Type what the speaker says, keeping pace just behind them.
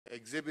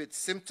exhibit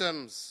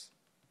symptoms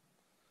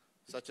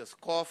such as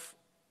cough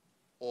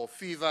or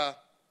fever,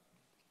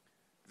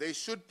 they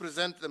should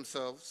present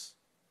themselves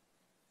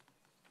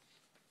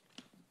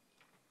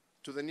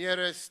to the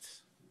nearest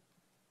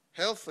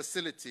health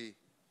facility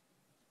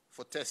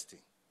for testing.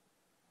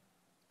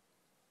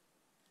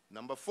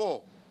 Number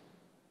 4,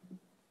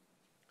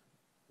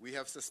 we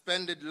have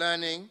suspended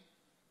learning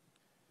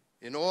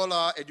in all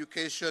our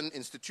education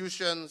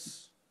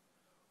institutions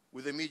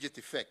with immediate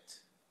effect.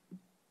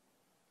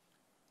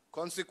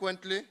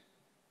 Consequently,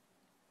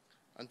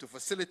 and to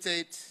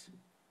facilitate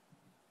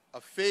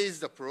a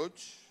phased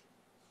approach,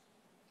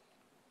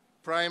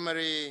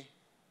 primary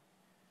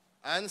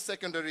and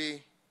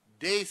secondary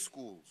day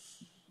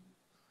schools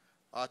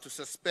are to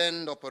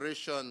suspend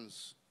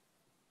operations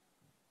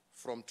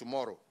from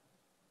tomorrow.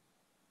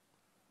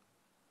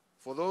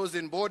 For those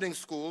in boarding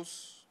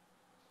schools,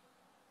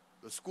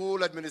 the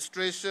school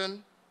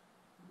administration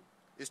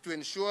is to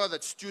ensure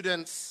that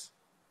students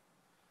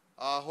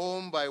are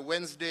home by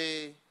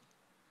Wednesday,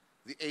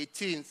 the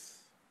 18th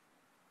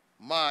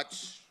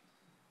March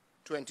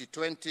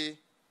 2020,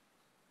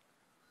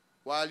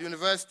 while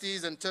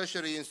universities and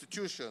tertiary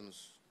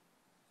institutions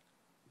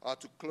are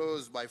to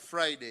close by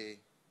Friday,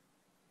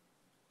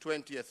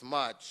 20th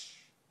March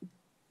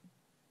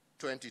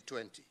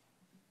 2020.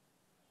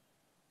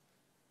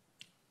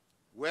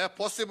 Where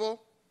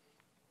possible,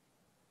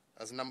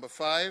 as number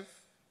 5,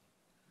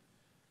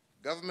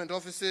 government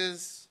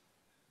offices,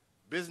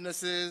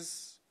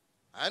 businesses,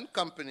 and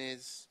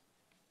companies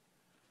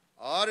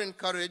are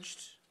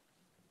encouraged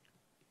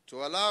to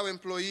allow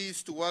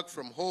employees to work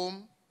from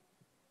home,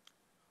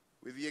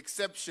 with the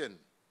exception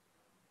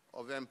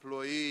of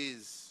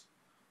employees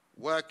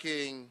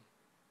working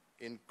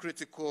in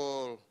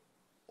critical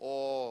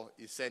or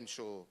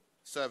essential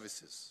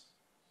services.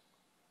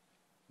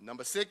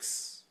 Number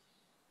 6,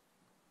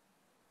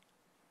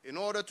 in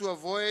order to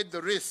avoid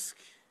the risk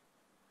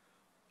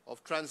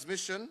of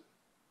transmission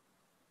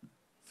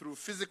through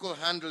physical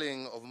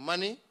handling of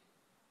money,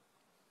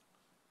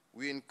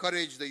 we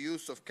encourage the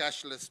use of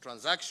cashless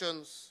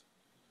transactions,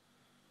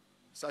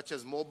 such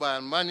as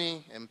mobile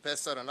money,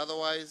 M-Pesa and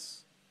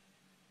otherwise,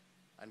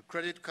 and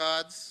credit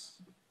cards,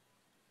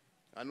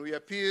 and we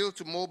appeal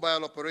to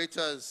mobile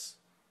operators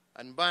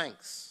and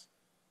banks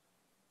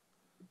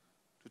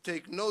to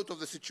take note of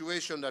the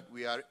situation that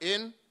we are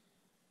in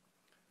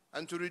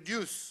and to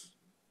reduce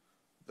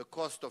the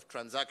cost of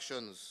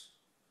transactions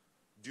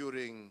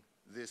during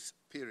this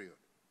period.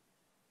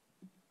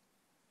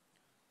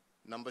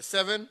 Number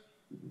 7,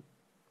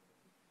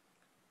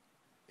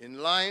 in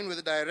line with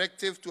the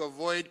directive to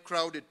avoid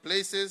crowded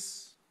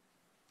places,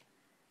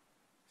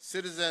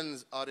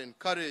 citizens are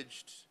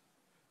encouraged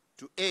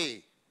to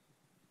A,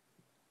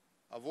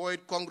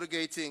 avoid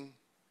congregating,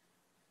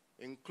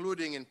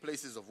 including in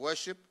places of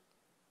worship,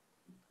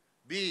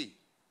 B,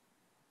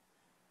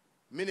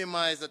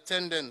 minimize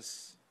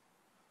attendance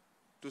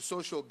to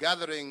social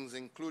gatherings,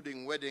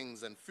 including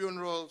weddings and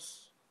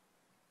funerals,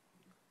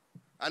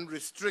 and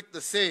restrict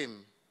the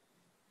same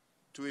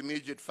to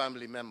immediate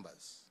family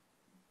members.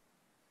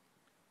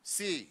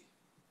 C,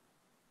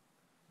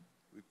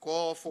 we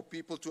call for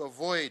people to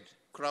avoid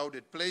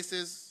crowded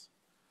places,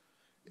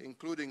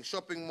 including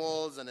shopping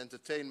malls and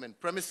entertainment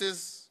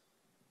premises.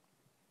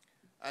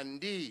 And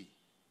D,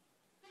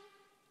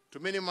 to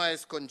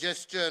minimize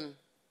congestion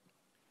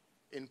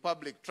in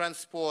public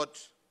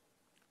transport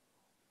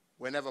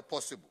whenever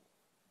possible.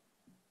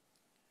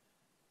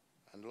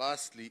 And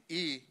lastly,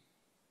 E,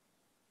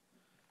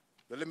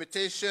 the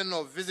limitation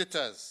of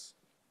visitors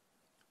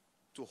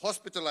to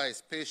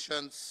hospitalized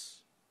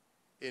patients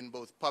in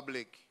both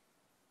public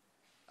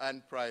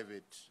and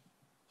private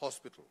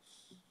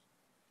hospitals.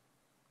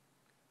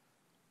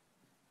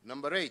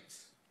 Number 8,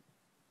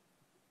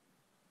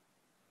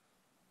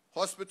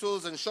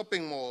 hospitals and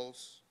shopping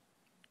malls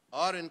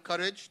are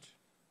encouraged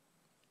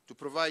to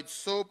provide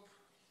soap,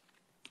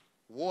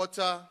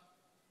 water,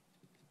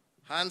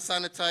 hand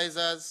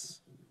sanitizers,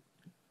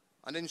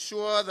 and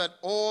ensure that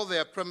all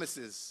their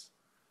premises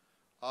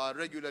are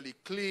regularly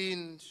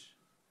cleaned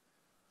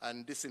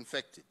and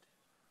disinfected.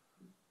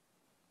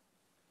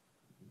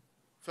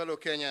 Fellow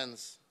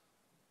Kenyans,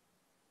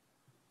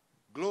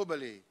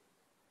 globally,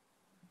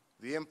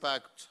 the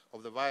impact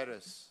of the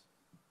virus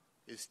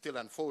is still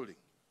unfolding.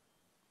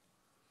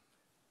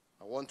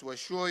 I want to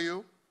assure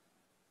you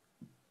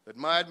that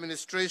my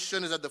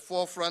administration is at the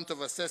forefront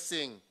of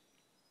assessing,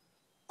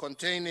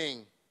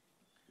 containing,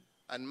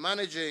 and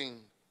managing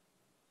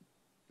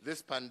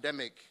this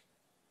pandemic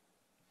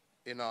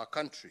in our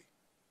country.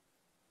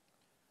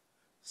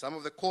 Some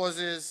of the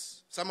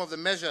causes, some of the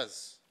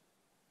measures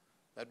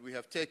that we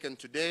have taken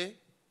today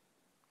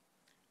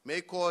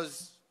may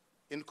cause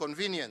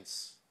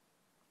inconvenience,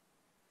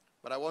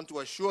 but I want to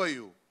assure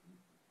you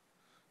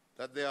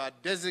that they are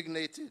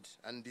designated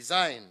and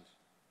designed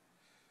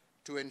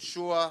to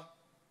ensure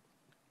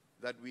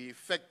that we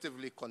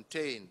effectively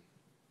contain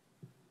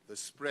the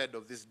spread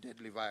of this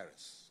deadly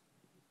virus.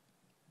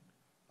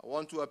 I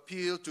want to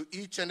appeal to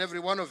each and every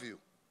one of you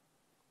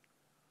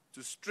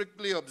to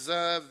strictly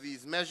observe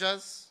these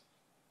measures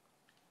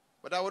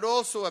But I would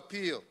also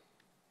appeal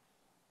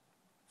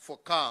for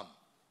calm.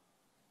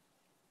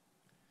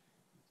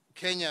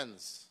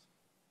 Kenyans,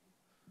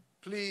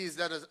 please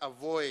let us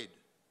avoid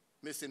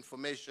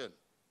misinformation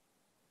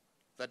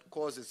that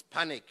causes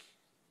panic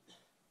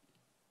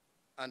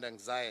and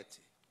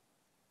anxiety.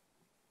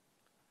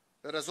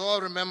 Let us all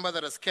remember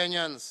that as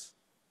Kenyans,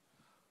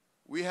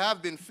 we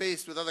have been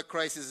faced with other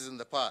crises in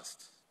the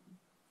past,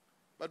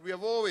 but we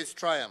have always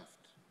triumphed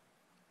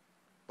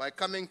by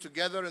coming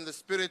together in the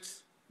spirit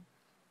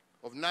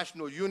of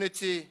national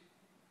unity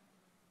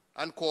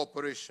and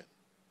cooperation.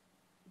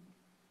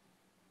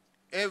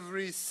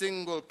 Every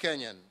single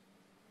Kenyan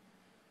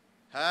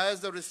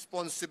has a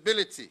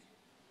responsibility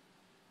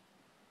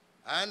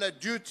and a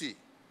duty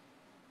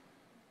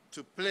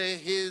to play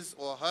his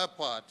or her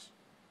part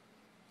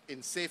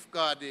in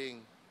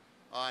safeguarding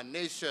our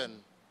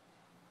nation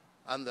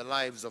and the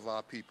lives of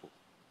our people.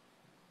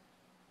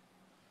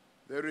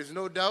 There is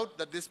no doubt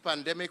that this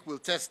pandemic will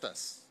test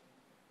us,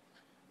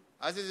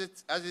 as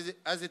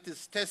it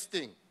is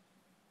testing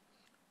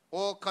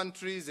all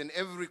countries in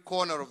every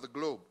corner of the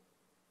globe.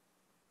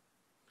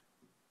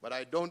 But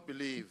I don't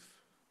believe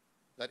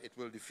that it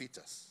will defeat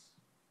us.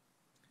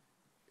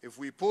 If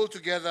we pull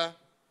together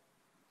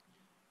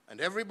and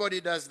everybody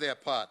does their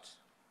part,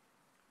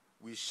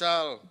 we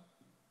shall,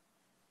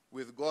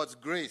 with God's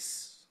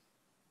grace,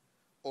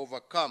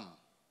 overcome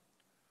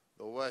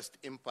the worst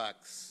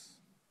impacts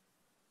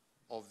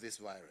of this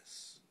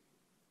virus.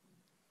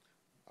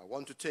 I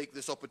want to take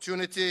this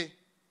opportunity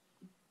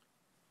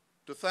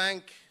to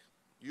thank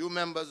you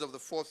members of the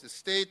Fourth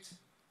Estate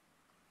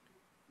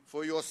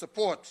for your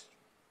support,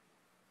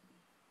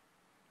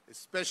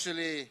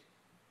 especially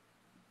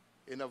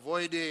in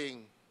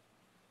avoiding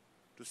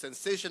to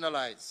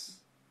sensationalize,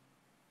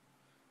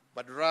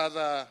 but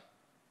rather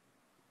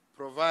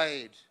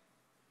provide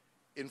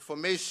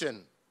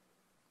information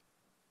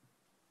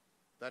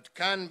that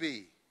can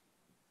be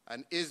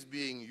and is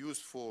being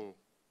useful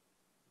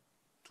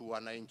to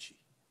wananchi.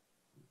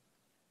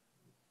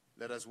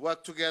 Let us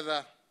work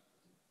together.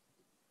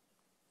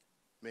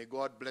 May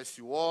God bless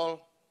you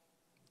all,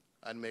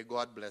 and may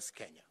God bless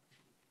Kenya.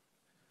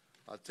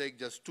 I'll take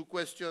just 2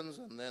 questions,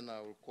 and then I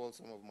will call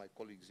some of my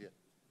colleagues here.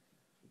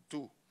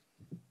 2.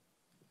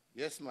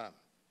 Yes, ma'am.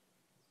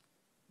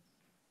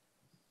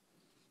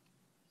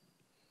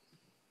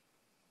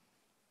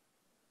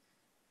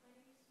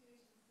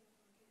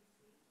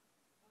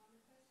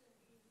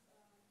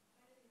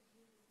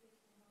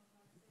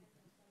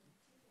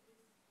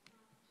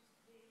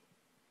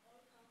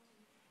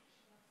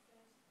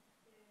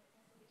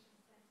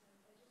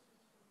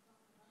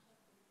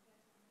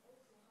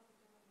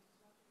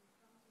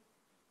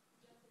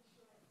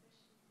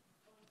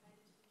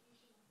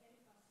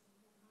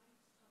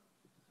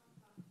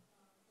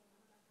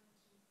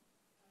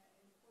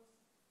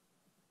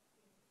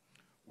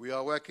 We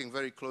are working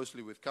very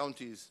closely with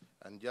counties,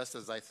 and just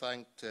as I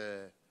thanked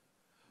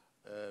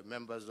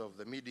members of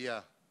the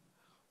media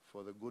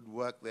for the good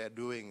work they're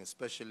doing,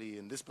 especially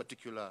in this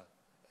particular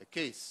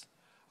case,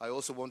 I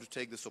also want to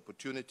take this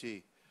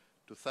opportunity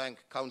to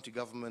thank county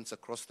governments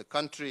across the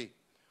country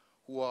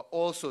who are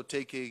also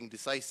taking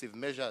decisive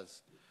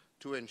measures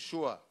to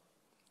ensure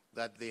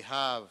that they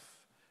have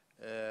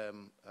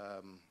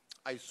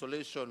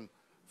isolation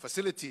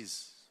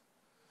facilities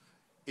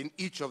in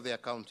each of their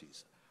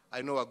counties.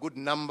 I know a good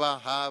number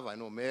have. I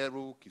know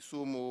Meru,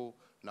 Kisumu,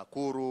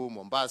 Nakuru,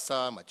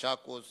 Mombasa,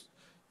 Machakos,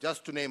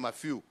 just to name a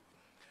few.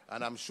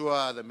 And I'm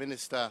sure the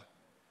minister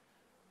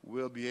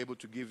will be able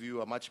to give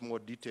you a much more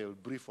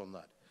detailed brief on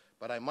that.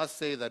 But I must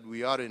say that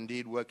we are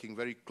indeed working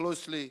very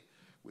closely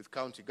with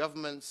county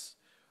governments.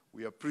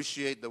 We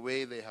appreciate the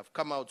way they have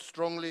come out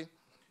strongly,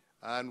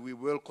 and we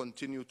will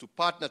continue to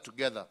partner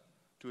together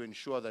to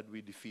ensure that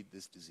we defeat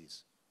this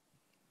disease.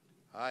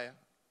 Hi,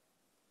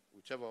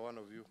 whichever one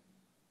of you.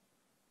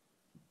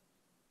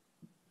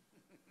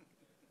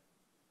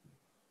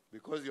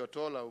 Because you're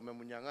taller,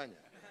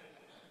 umemunyang'anya.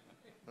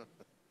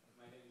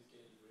 My name is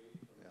Kelly Gray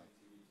from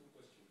TV. 2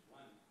 questions.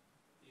 One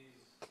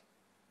is,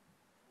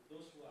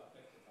 those who are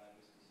affected by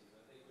this disease,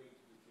 are they going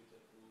to be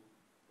treated through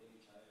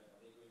NHIF? Are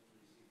they going to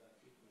receive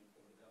that treatment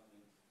from the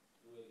government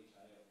through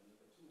NHIF? And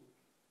number 2,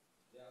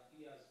 there are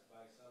fears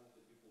by some of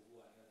the people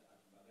who are held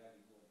at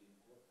Bagari who have been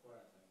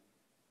quarantined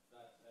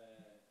that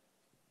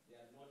they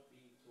are not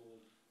being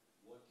told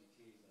what it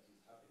is that is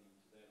happening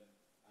to them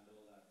and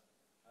all that.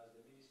 As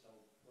the minister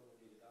of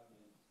probably the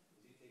government,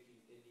 is he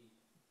taking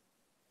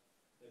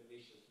any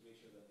measures to make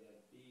sure that they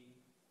are being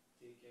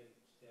taken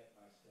step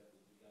by step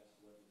with regards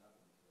to what is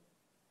happening to them?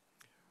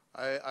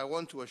 I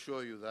want to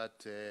assure you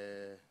that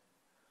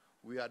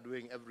we are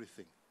doing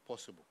everything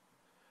possible.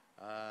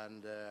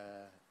 And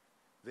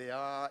they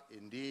are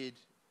indeed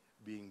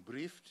being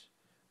briefed.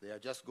 They are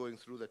just going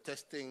through the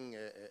testing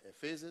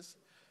phases.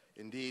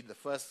 Indeed, the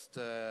first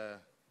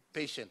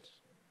patient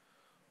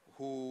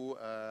who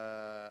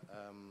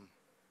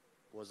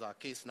was our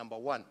case number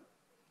 1,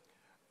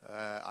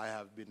 I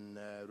have been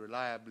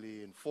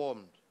reliably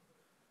informed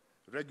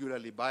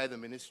regularly by the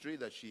ministry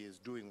that she is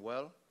doing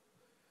well.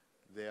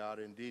 They are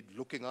indeed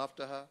looking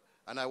after her.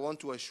 And I want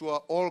to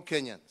assure all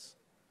Kenyans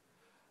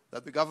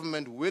that the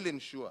government will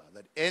ensure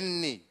that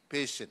any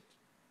patient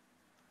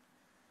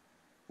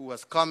who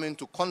has come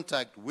into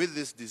contact with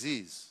this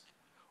disease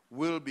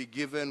will be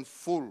given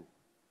full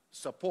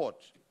support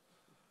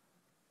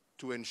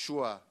to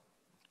ensure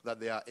that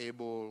they are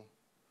able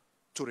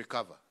to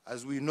recover.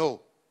 As we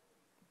know,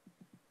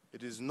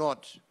 it is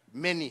not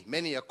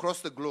many across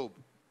the globe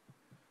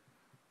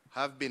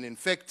have been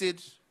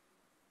infected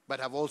but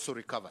have also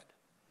recovered.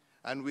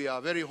 And we are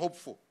very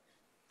hopeful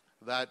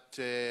that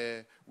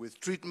with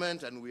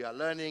treatment, and we are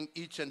learning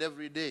each and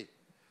every day,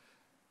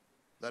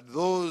 that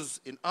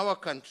those in our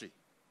country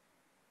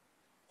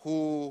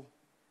who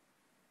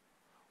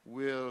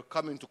will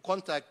come into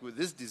contact with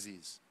this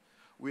disease,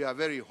 we are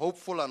very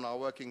hopeful and are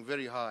working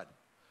very hard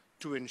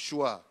to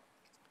ensure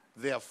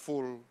their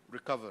full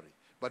recovery.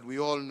 But we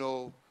all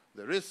know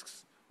the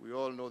risks, we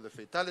all know the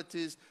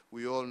fatalities,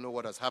 we all know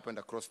what has happened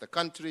across the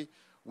country.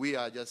 We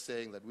are just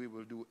saying that we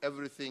will do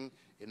everything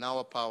in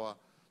our power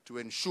to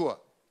ensure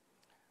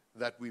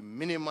that we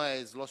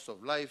minimize loss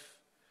of life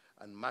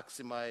and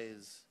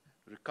maximize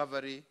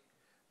recovery,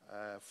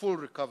 full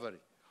recovery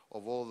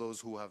of all those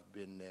who have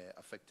been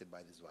affected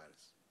by this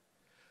virus.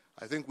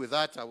 I think with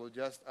that, I will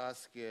just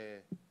ask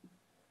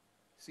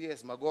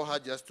CS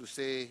Magoha just to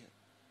say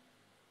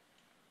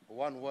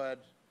one word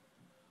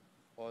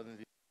on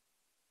the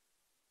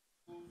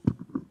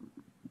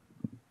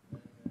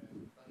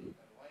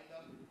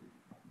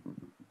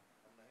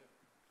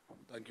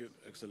Thank you,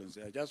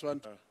 Excellency. I just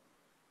want,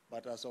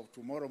 but as of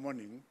tomorrow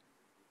morning,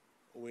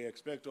 we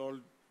expect all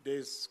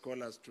day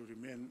scholars to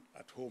remain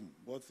at home,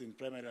 both in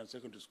primary and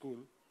secondary school.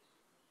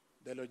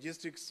 The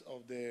logistics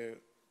of the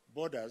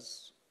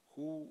borders,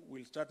 who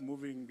will start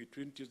moving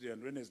between Tuesday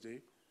and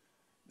Wednesday,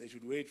 they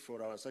should wait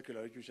for our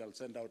circular, which we shall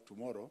send out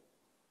tomorrow.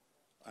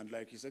 And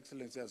like His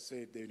Excellency has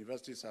said, the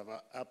universities have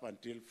up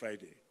until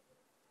Friday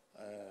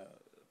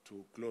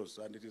to close,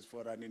 and it is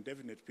for an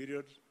indefinite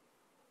period.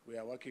 We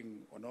are working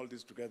on all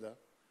this together,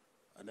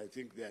 and I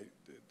think the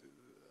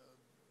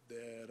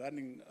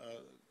running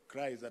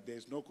cry is that there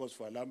is no cause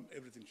for alarm.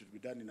 Everything should be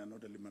done in an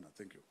orderly manner.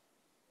 Thank you.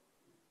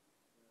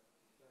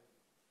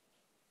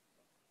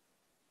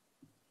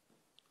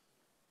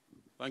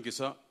 Thank you,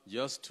 sir.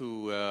 Just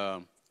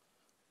to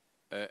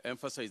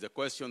emphasize the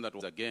question that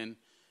was again,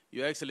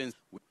 Your Excellency,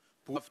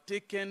 we have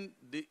taken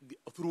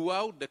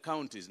throughout the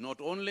counties,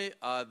 not only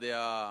are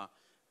there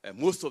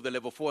most of the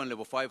level 4 and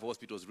level 5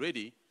 hospitals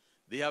ready,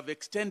 they have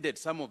extended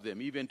some of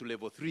them even to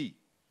level 3,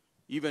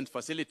 even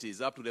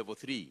facilities up to level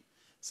 3.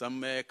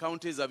 Some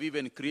counties have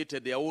even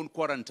created their own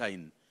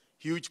quarantine,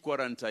 huge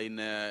quarantine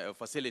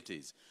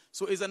facilities.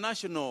 So it's a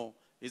national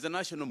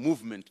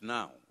movement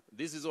now.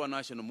 This is our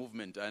national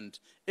movement, and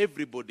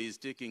everybody is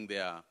taking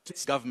their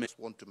government.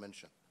 Want to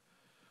mention.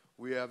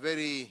 We are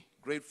very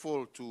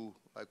grateful to,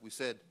 like we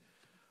said,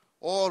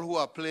 all who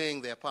are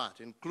playing their part,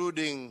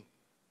 including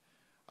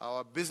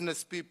our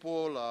business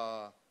people,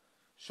 our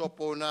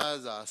shop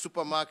owners, our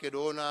supermarket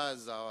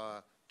owners,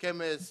 our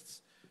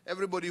chemists,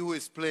 everybody who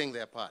is playing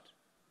their part.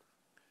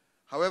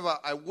 However,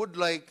 I would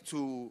like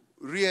to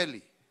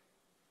really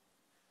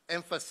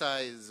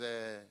emphasize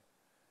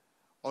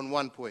on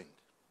one point,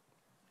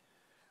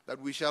 that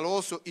we shall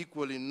also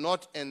equally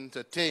not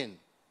entertain,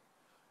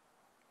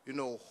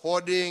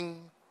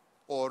 hoarding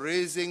or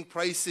raising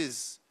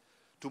prices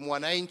to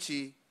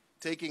mwananchi,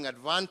 taking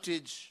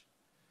advantage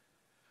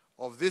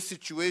of this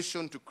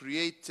situation to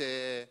create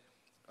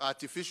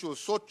artificial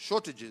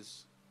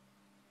shortages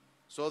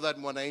so that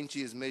mwananchi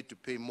is made to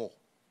pay more.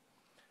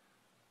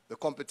 The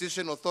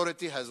Competition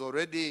Authority has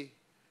already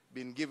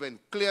been given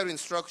clear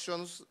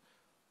instructions,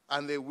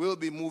 and they will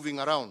be moving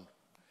around.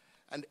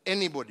 And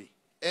anybody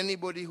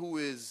who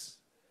is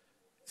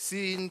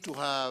seen to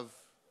have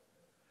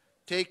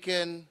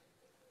taken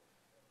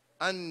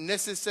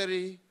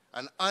unnecessary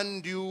and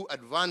undue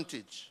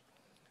advantage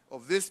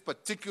of this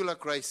particular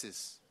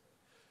crisis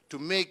to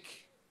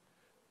make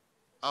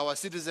our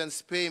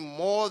citizens pay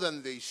more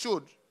than they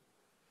should,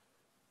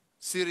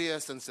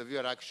 serious and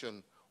severe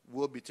action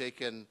will be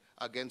taken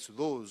against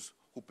those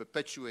who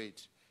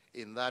perpetuate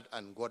in that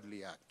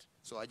ungodly act.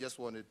 So I just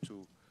wanted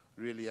to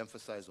really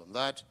emphasize on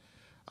that.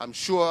 I'm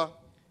sure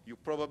you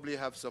probably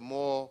have some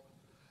more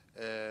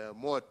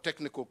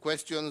technical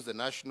questions. The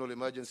National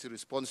Emergency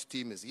Response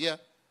Team is here.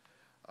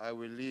 I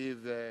will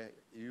leave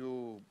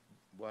you,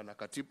 Bwana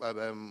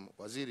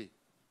Waziri,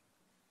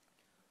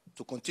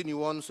 to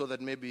continue on so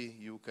that maybe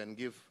you can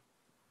give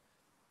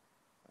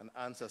and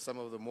answer some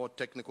of the more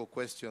technical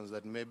questions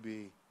that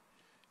maybe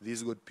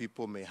these good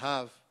people may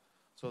have,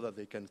 so that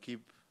they can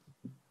keep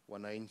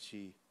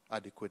wananchi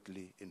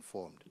adequately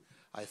informed.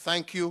 I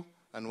thank you,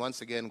 and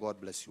once again, God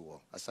bless you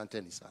all.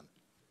 Asanteni sana.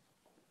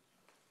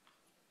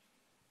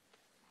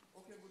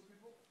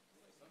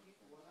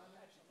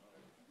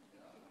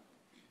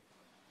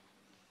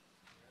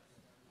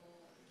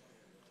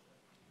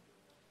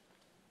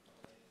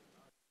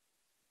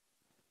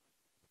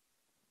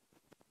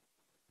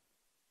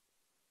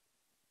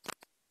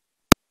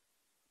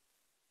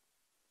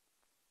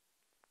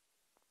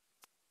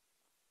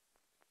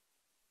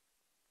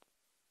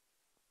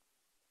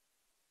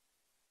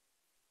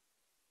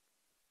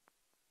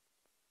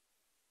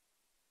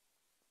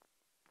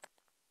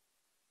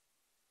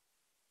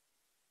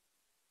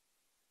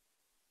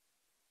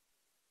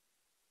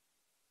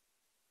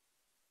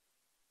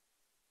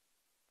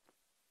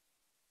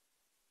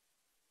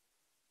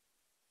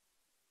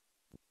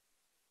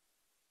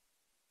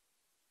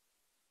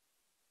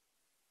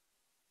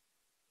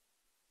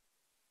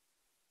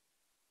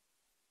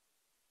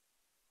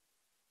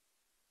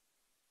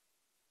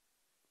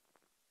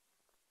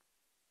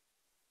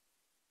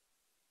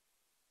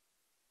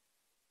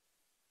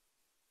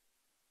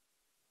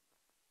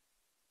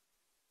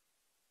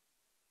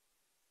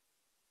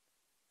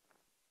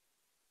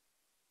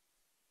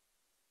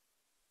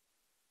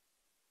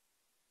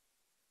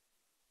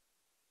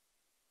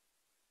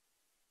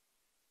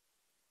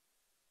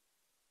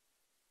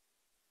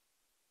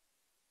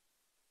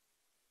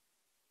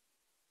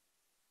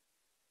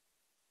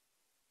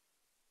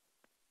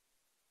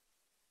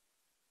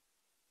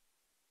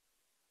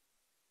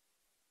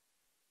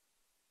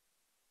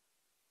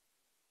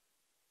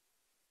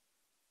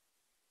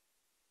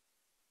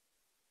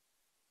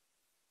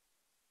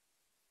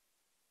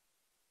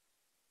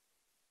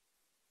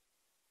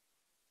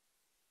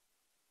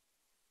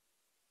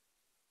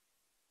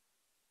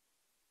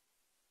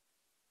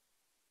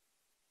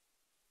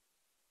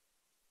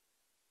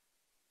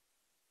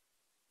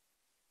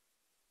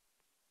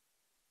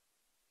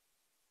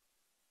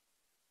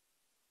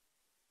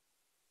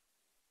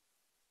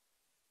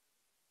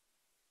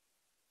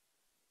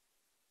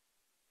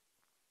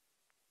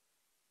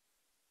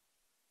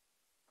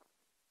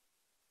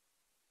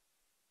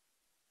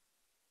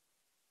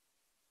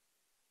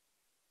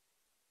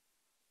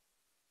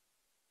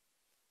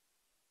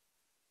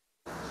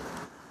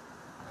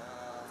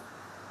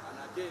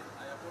 again,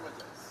 I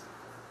apologize.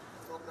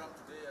 The program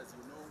today, as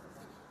you know,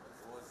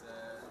 was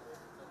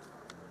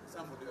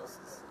somebody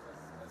else's,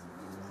 as you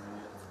noticed.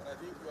 But I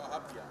think you are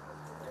happier.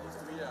 At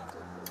least to hear.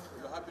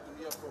 You are happy to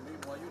hear from him,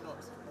 were you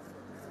not?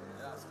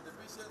 Yeah, so the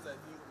patience, I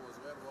think, was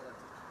well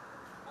warranted.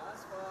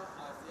 As far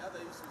as the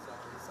other issues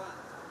are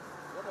concerned,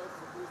 what I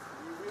propose,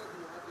 we will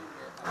be having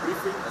a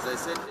briefing, as I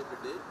said,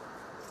 every day.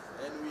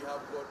 And we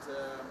have got,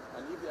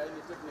 and if there are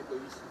any technical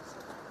issues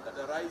that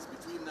arise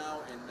between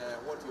now and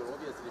what will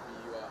obviously be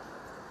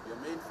your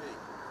main thing,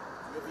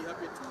 we'll be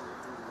happy to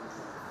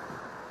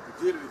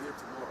deal with it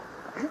tomorrow.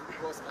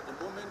 Because at the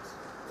moment,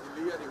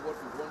 clearly what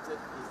we wanted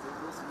is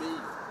those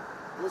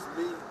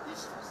main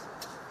issues.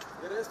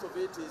 The rest of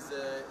it is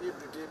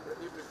every day,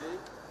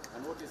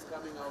 and what is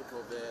coming out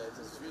of the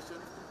situation.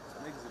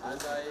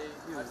 As I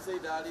have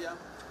said earlier,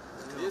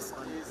 this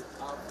is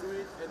a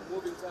fluid and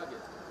moving target.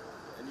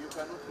 And you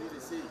cannot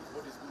really say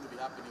what is going to be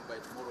happening by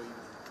tomorrow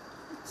evening.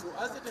 So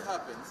as it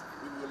happens,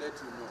 we will let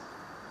you know.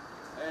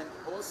 And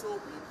also,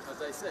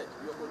 as I said,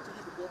 we will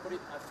continue to cooperate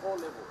at all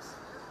levels,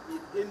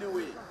 in any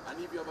way. And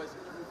if you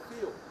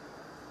feel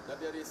that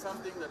there is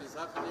something that is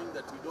happening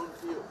that we don't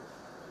feel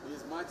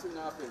is matching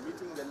up and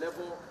meeting the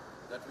level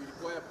that we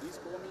require, please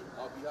call me.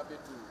 I'll be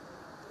happy to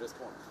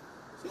respond.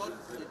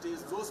 It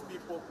is those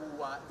people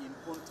who are in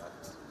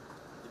contact.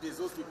 It is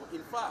those people.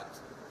 In fact,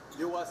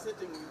 they were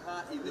sitting with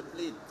her in the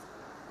plane.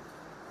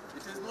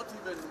 It is not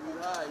even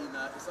with her in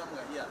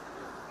somewhere here.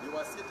 They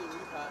were sitting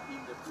with her in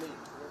the plane.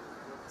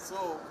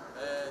 So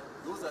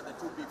those are the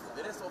two people.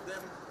 The rest of them,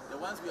 the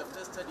ones we have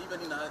tested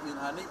even in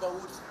her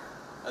neighborhood,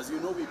 as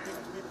you know, we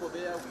picked people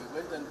there. We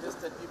went and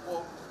tested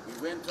people. We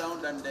went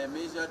round and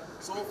measured.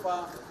 So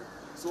far,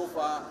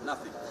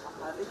 nothing.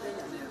 Are they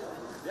Kenyans?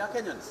 They are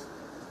Kenyans.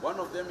 One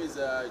of them is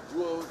a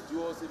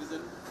dual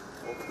citizen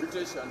of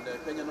British and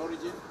Kenyan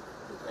origin,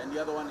 and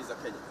the other one is a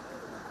Kenyan.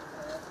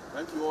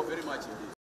 Thank you all very much indeed.